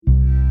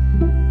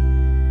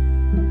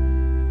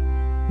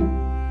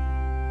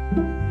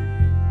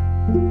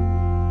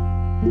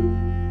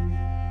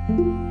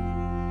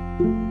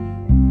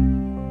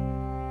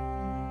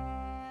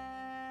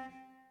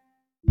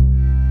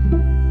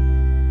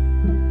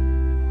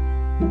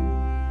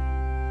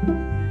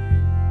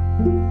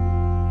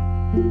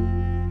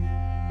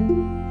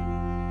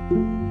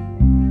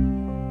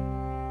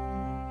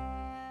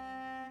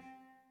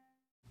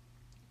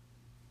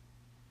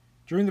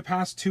During the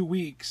past 2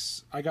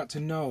 weeks, I got to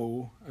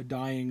know a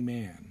dying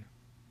man.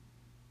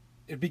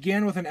 It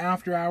began with an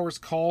after-hours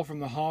call from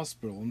the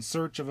hospital in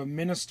search of a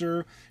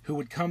minister who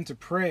would come to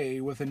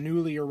pray with a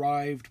newly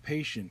arrived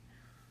patient.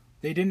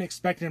 They didn't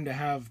expect him to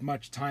have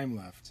much time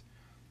left.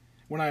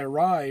 When I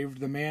arrived,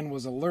 the man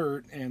was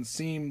alert and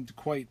seemed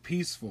quite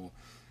peaceful.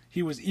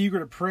 He was eager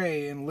to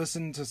pray and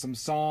listen to some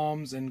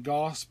psalms and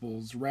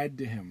gospels read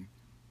to him.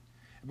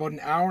 About an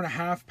hour and a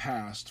half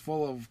passed,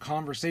 full of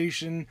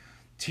conversation,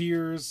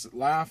 tears,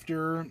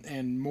 laughter,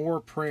 and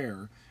more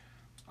prayer.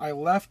 I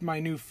left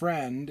my new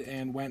friend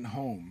and went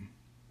home.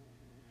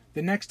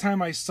 The next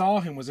time I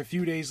saw him was a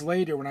few days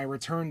later when I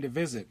returned to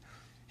visit.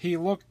 He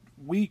looked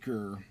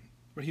weaker,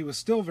 but he was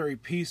still very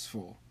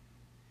peaceful.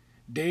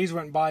 Days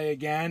went by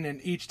again,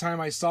 and each time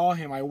I saw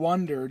him, I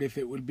wondered if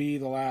it would be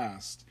the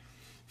last.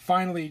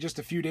 Finally, just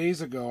a few days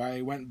ago,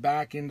 I went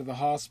back into the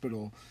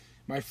hospital.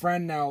 My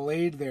friend now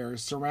laid there,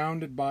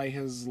 surrounded by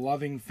his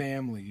loving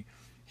family.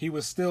 He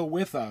was still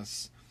with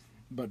us,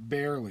 but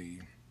barely.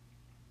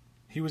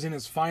 He was in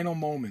his final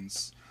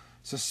moments,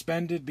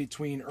 suspended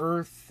between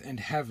earth and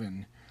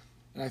heaven,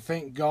 and I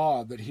thank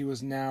God that he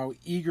was now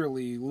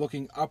eagerly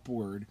looking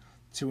upward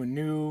to a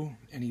new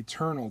and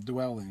eternal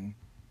dwelling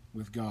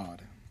with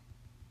God.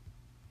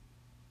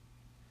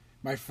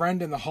 My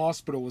friend in the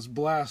hospital was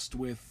blessed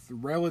with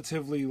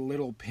relatively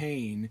little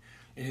pain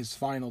in his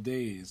final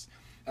days.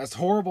 As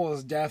horrible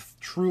as death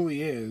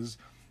truly is,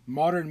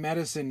 modern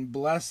medicine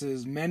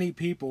blesses many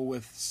people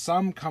with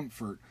some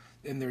comfort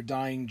in their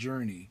dying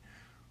journey.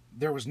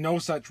 There was no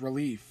such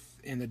relief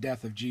in the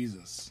death of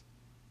Jesus.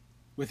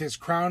 With his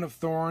crown of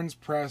thorns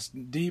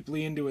pressed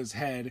deeply into his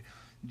head,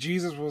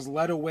 Jesus was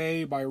led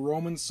away by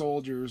Roman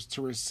soldiers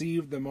to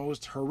receive the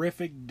most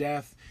horrific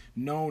death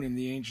known in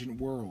the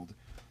ancient world: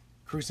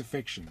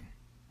 crucifixion.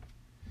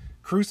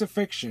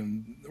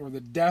 Crucifixion, or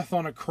the death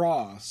on a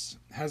cross,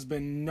 has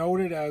been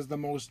noted as the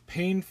most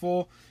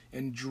painful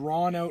and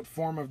drawn-out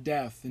form of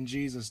death in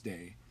Jesus'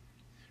 day.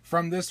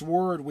 From this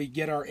word we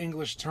get our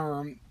English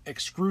term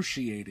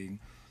excruciating,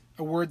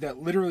 a word that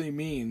literally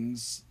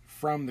means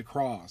from the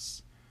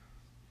cross.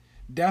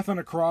 Death on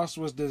a cross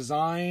was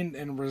designed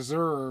and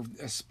reserved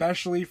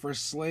especially for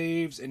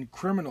slaves and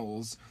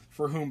criminals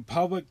for whom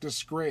public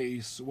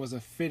disgrace was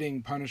a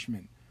fitting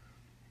punishment.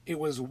 It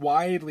was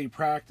widely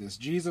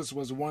practiced. Jesus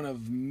was one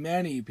of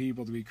many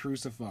people to be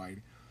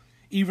crucified.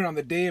 Even on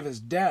the day of his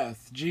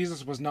death,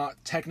 Jesus was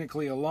not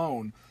technically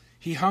alone.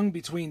 He hung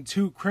between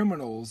two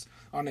criminals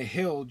on a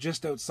hill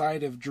just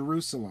outside of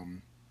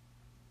Jerusalem.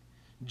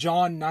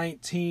 John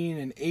 19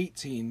 and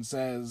 18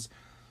 says,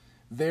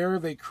 "There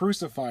they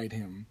crucified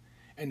him,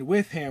 and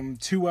with him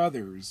 2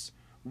 others,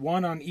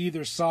 one on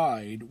either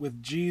side,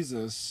 with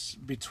Jesus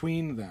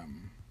between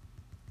them."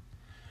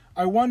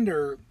 I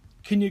wonder,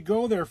 can you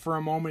go there for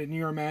a moment in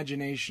your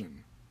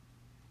imagination?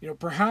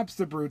 Perhaps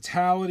the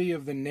brutality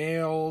of the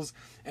nails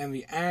and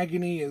the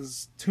agony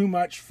is too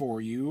much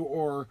for you,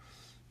 or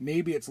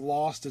maybe it's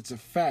lost its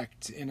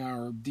effect in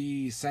our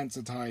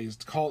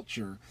desensitized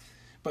culture.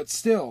 But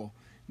still,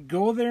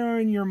 go there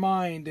in your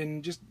mind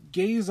and just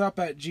gaze up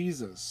at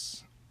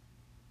Jesus.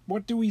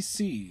 What do we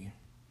see?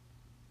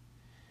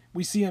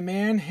 We see a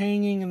man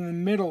hanging in the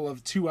middle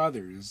of 2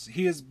 others.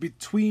 He is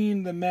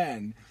between the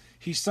men.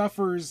 He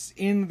suffers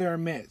in their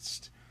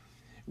midst.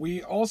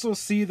 We also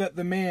see that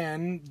the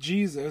man,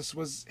 Jesus,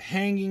 was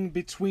hanging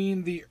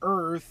between the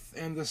earth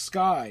and the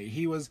sky.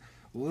 He was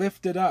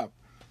lifted up,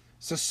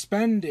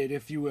 suspended,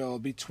 if you will,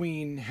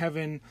 between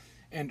heaven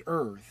and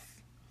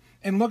earth.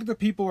 And look at the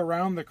people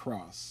around the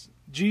cross.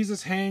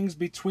 Jesus hangs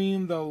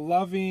between the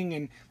loving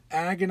and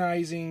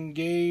agonizing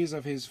gaze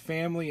of his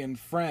family and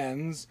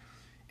friends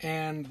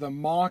and the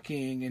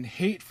mocking and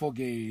hateful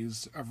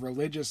gaze of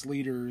religious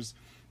leaders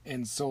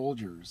and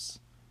soldiers.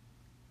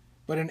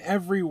 But in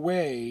every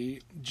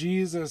way,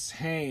 Jesus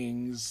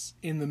hangs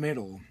in the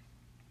middle,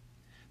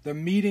 the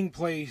meeting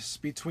place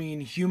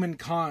between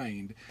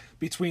humankind,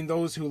 between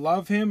those who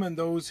love him and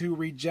those who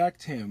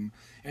reject him,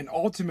 and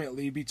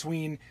ultimately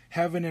between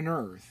heaven and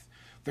earth.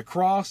 The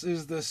cross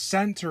is the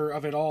center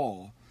of it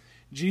all.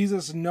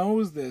 Jesus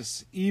knows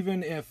this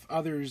even if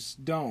others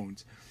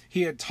don't.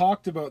 He had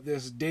talked about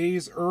this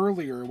days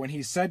earlier when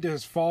he said to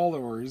his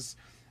followers,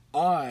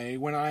 "I,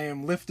 when I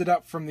am lifted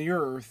up from the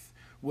earth,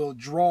 will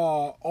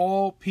draw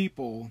all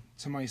people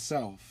to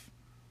myself."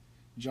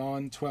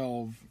 John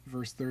 12,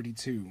 verse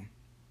 32.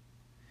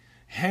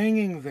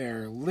 Hanging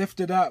there,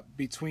 lifted up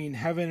between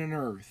heaven and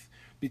earth,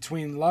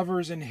 between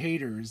lovers and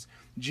haters,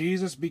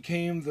 Jesus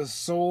became the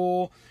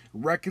sole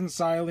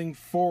reconciling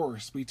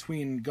force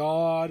between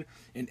God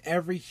and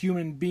every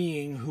human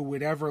being who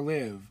would ever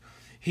live.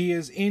 He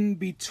is in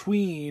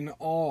between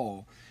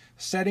all,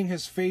 setting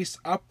his face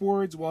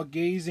upwards while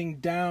gazing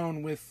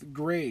down with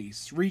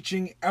grace,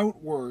 reaching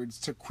outwards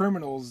to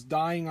criminals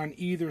dying on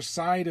either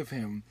side of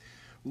him.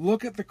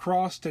 Look at the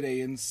cross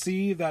today and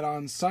see that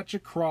on such a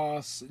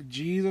cross,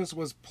 Jesus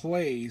was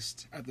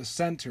placed at the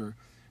center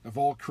of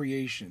all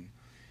creation.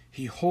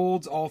 He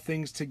holds all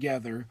things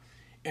together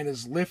and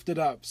is lifted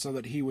up so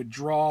that he would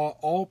draw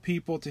all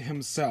people to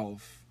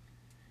himself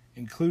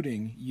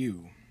including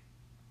you.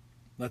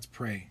 Let's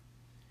pray.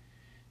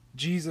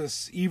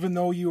 Jesus, even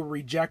though you were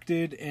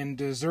rejected and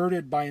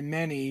deserted by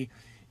many,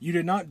 you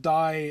did not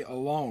die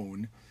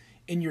alone.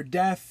 In your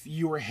death,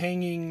 you were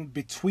hanging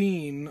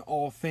between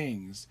all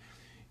things.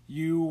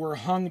 You were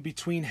hung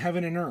between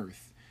heaven and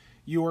earth.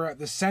 You are at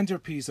the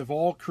centerpiece of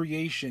all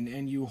creation,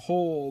 and you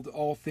hold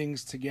all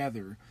things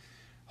together.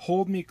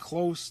 Hold me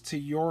close to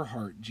your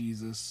heart,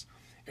 Jesus,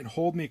 and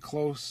hold me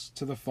close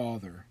to the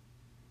Father.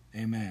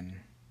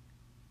 Amen.